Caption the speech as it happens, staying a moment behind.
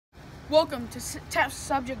Welcome to Test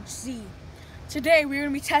Subject Z. Today we're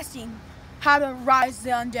going to be testing how to rise the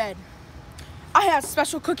undead. I have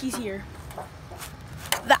special cookies here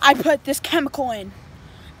that I put this chemical in.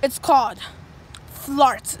 It's called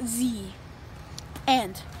Flarts Z.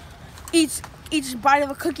 And each bite of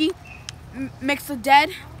a cookie makes the dead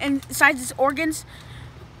inside its organs,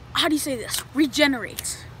 how do you say this?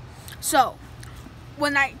 Regenerates. So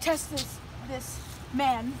when I test this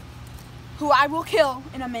man, who I will kill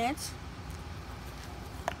in a minute,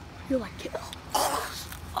 you're like, kill.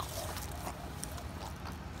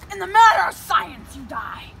 In the matter of science, you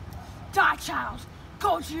die. Die, child.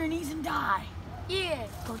 Go to your knees and die. Yeah.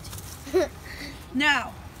 Go to.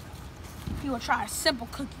 Now, you will try a simple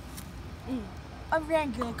cookie. A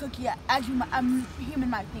regular cookie, as a human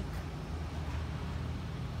might think.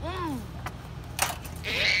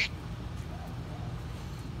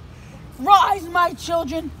 Rise, my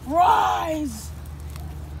children, rise!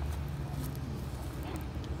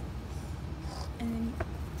 And then,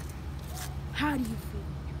 how do you feel?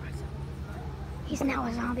 He's now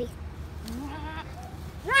a zombie. No,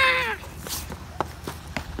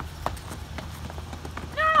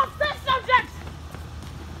 test subject!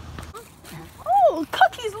 Oh,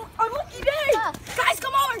 cookies are lucky day! Guys,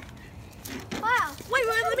 come over! Wow. Wait,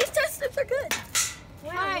 let me test if they're good.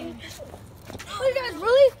 Right. Wait, guys,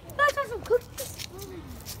 really? Can I try some cookies?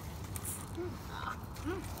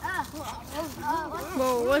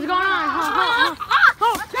 Whoa, what's going on?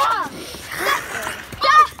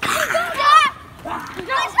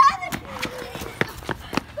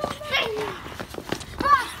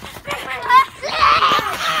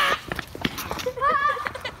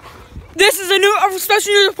 This is a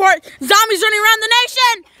special news report. Zombies running around the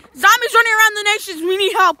nation! Zombies running around the nation. We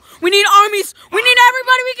need help. We need armies. We need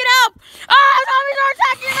everybody we can help. Zombies are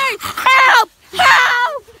attacking me. Help!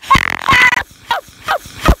 Help!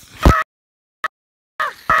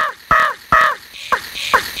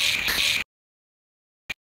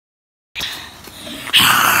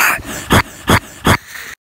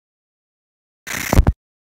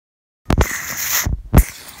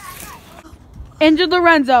 Injured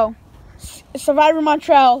Lorenzo, Survivor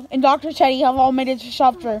Montreal, and Dr. Teddy have all made it to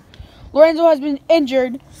shelter. Lorenzo has been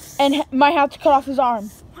injured and might have to cut off his arm.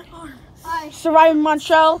 My arm. Survivor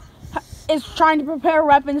Montreal is trying to prepare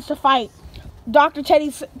weapons to fight. Dr.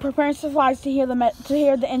 Teddy's preparing supplies to heal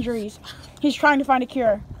the injuries. He's trying to find a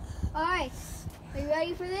cure. All right. Are you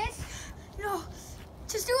ready for this? No,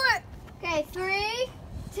 just do it. Okay, 3,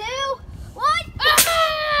 2, 1.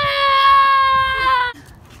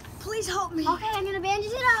 Please help me. Okay, I'm gonna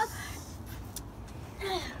bandage it up.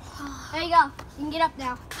 There you go. You can get up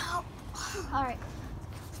now. All right.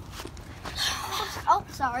 Oh,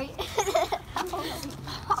 sorry.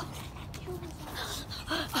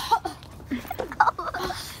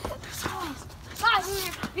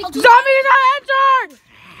 Zombies are entered!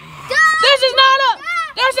 This is not a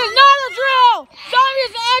drill!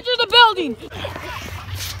 Zombies enter the building!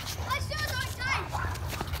 Let's do it on time.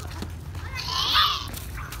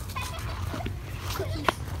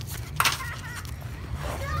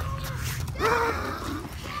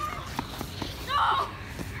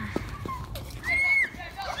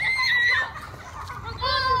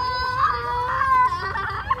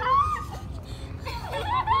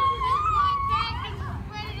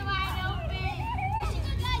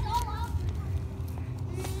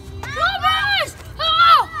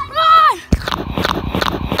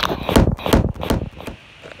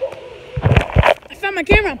 My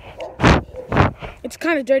camera. It's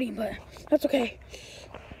kind of dirty, but that's okay.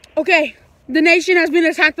 Okay, the nation has been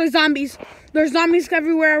attacked by zombies. There's zombies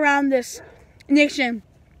everywhere around this nation.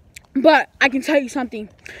 But I can tell you something.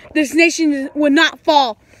 This nation will not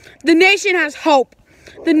fall. The nation has hope.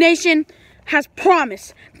 The nation has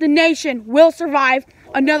promise. The nation will survive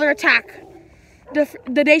another attack.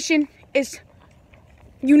 The nation is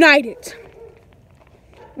united.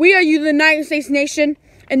 We are the United States nation,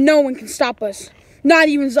 and no one can stop us. Not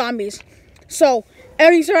even zombies. So,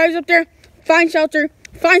 everything survives up there. Find shelter,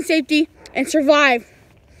 find safety, and survive.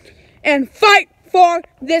 And fight for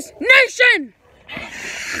this nation!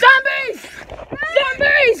 Zombies!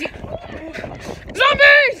 Zombies!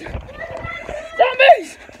 Zombies!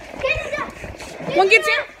 Zombies! One gets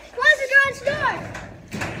in? Close the garage door.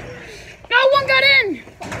 No, one got in!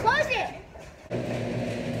 Close it.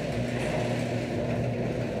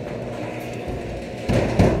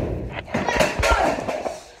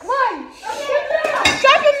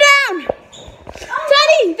 Drop him down!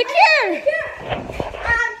 Teddy, the cure!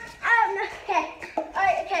 Okay.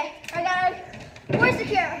 Alright, okay. I got it. Where's the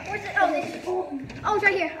cure? Where's the, oh, it's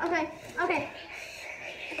right here. Okay.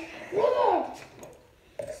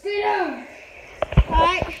 Stay down.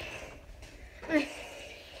 Alright. Come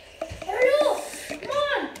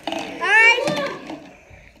on. Alright.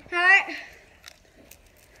 Alright.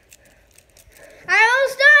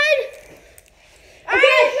 Almost done.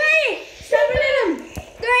 Alright, ready. 7 in them.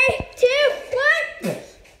 3, 2, 1.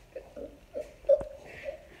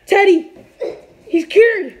 Teddy, he's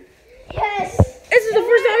cured. Yes. This is the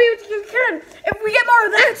first time he was cured. If we get more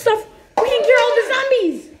of that stuff, we can cure all the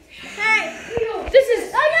zombies. Hey. This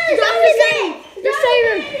is Zombie's dead. the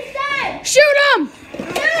savior. Zombie's dead. Shoot him!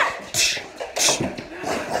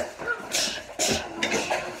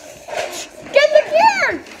 Get the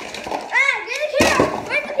cure! Get the cure.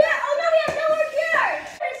 Where's the cure? Oh no, we have no more cure.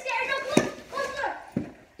 I'm scared. No, close the door.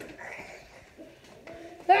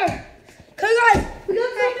 There. Come guys, we got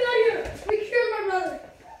something on here. We cured my brother.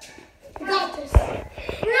 We got this.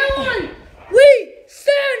 From now on, we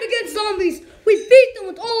stand against zombies. We beat them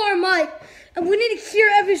with all our might. And we need to cure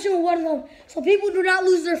every single one of them so people do not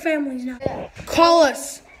lose their families now. Call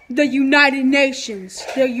us the United Nations,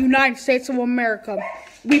 the United States of America.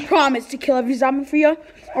 We promise to kill every zombie for you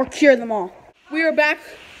or cure them all. We are back,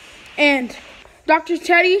 and Dr.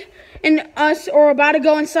 Teddy and us are about to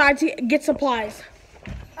go inside to get supplies.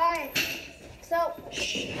 Alright, so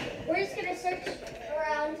we're just gonna search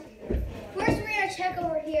around. First, we're gonna check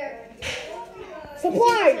over here.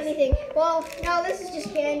 Supplies! Anything? Well, no, this is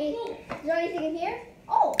just candy. Is there anything in here?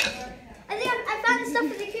 Oh, I think I found the stuff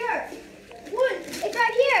for the cure. What? It's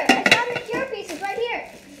right here. I found the cure pieces right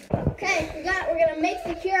here. Okay, we're gonna make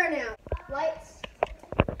the cure now. Lights.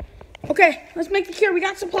 Okay, let's make the cure. We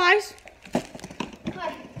got supplies.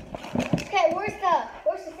 Hi. Okay, where's the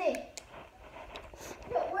thing?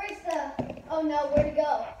 Where's the? Oh no, where to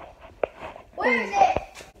go? Where is it?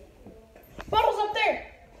 Bottle's up there.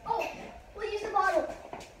 Oh, we'll use the bottle.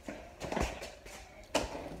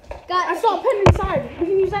 Got I it. saw a pen inside. We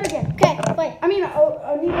can use that again. Okay, wait. I mean, a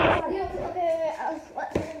needle inside.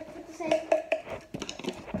 Okay, put this in.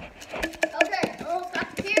 Okay, almost got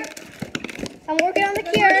the cure. I'm working on the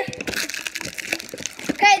cure.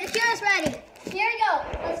 Okay, the cure is ready. Here we go.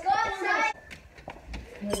 Let's go outside.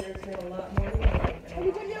 He's right there.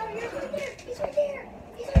 He's right there.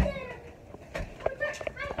 He's right there.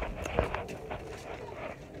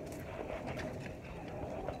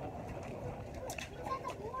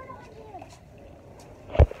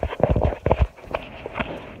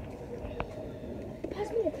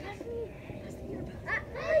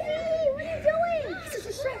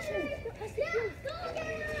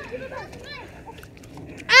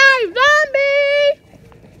 Hey, zombie!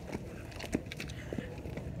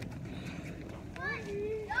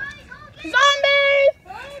 Zombie!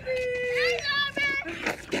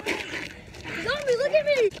 Zombie, look at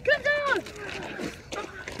me. Come down.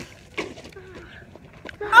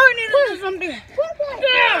 I need to do something.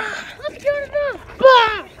 Yeah. Let's go to the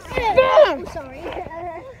Bah! Bah! I'm sorry.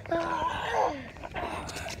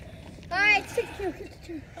 Alright, okay.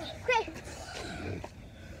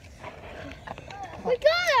 We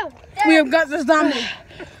got him! We have got the zombie.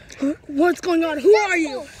 What's going on? Who are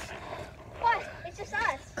you? What? It's just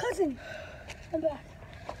us. Cousin. I'm back.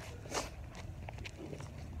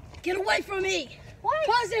 Get away from me. What?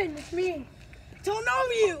 Cousin, it's me. Don't know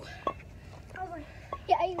you.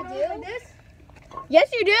 Yeah, you do. This?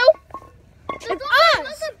 Yes, you do. It's us.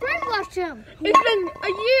 Let's brainwash him. It's been a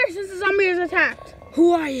year since the zombie was attacked.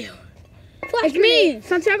 Who are you? It's me,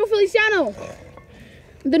 Santiago Feliciano,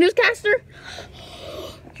 the newscaster.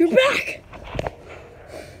 You're back.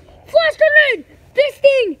 Flash grenade. This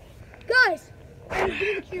thing. Guys, I'm gonna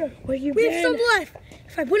do the cure. Where you We have some left.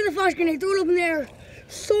 If I put in the flash grenade, throw it up in the air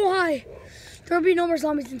so high, there'll be no more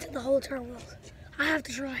zombies into the whole entire world. I have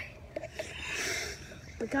to try.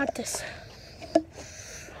 We got this.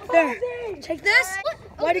 There. Take this.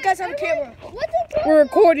 Why do you guys have a camera? What's it? We're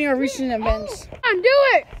recording our recent events. Come on, do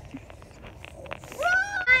it.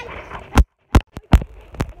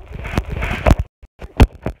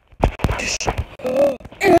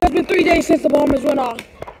 It has been 3 days since the bombers went off.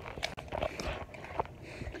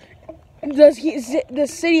 The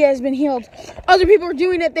city has been healed. Other people are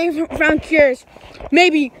doing it. They've found cures.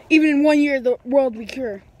 Maybe even in 1 year, the world will be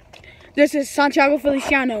cured. This is Santiago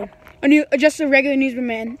Feliciano, just a regular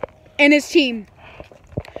newsman, and his team.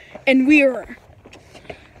 And we are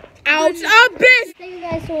out of business. Thank you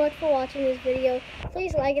guys so much for watching this video.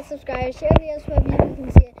 Please like and subscribe. Share videos so you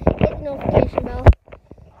can see it. Hit the notification bell.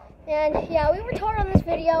 And yeah, we were told on this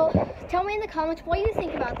video. Tell me in the comments what you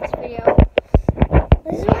think about this video.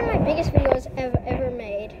 This is one of my biggest videos I've ever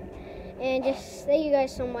made. And just thank you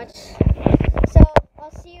guys so much. So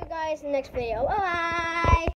I'll see you guys in the next video. Bye bye.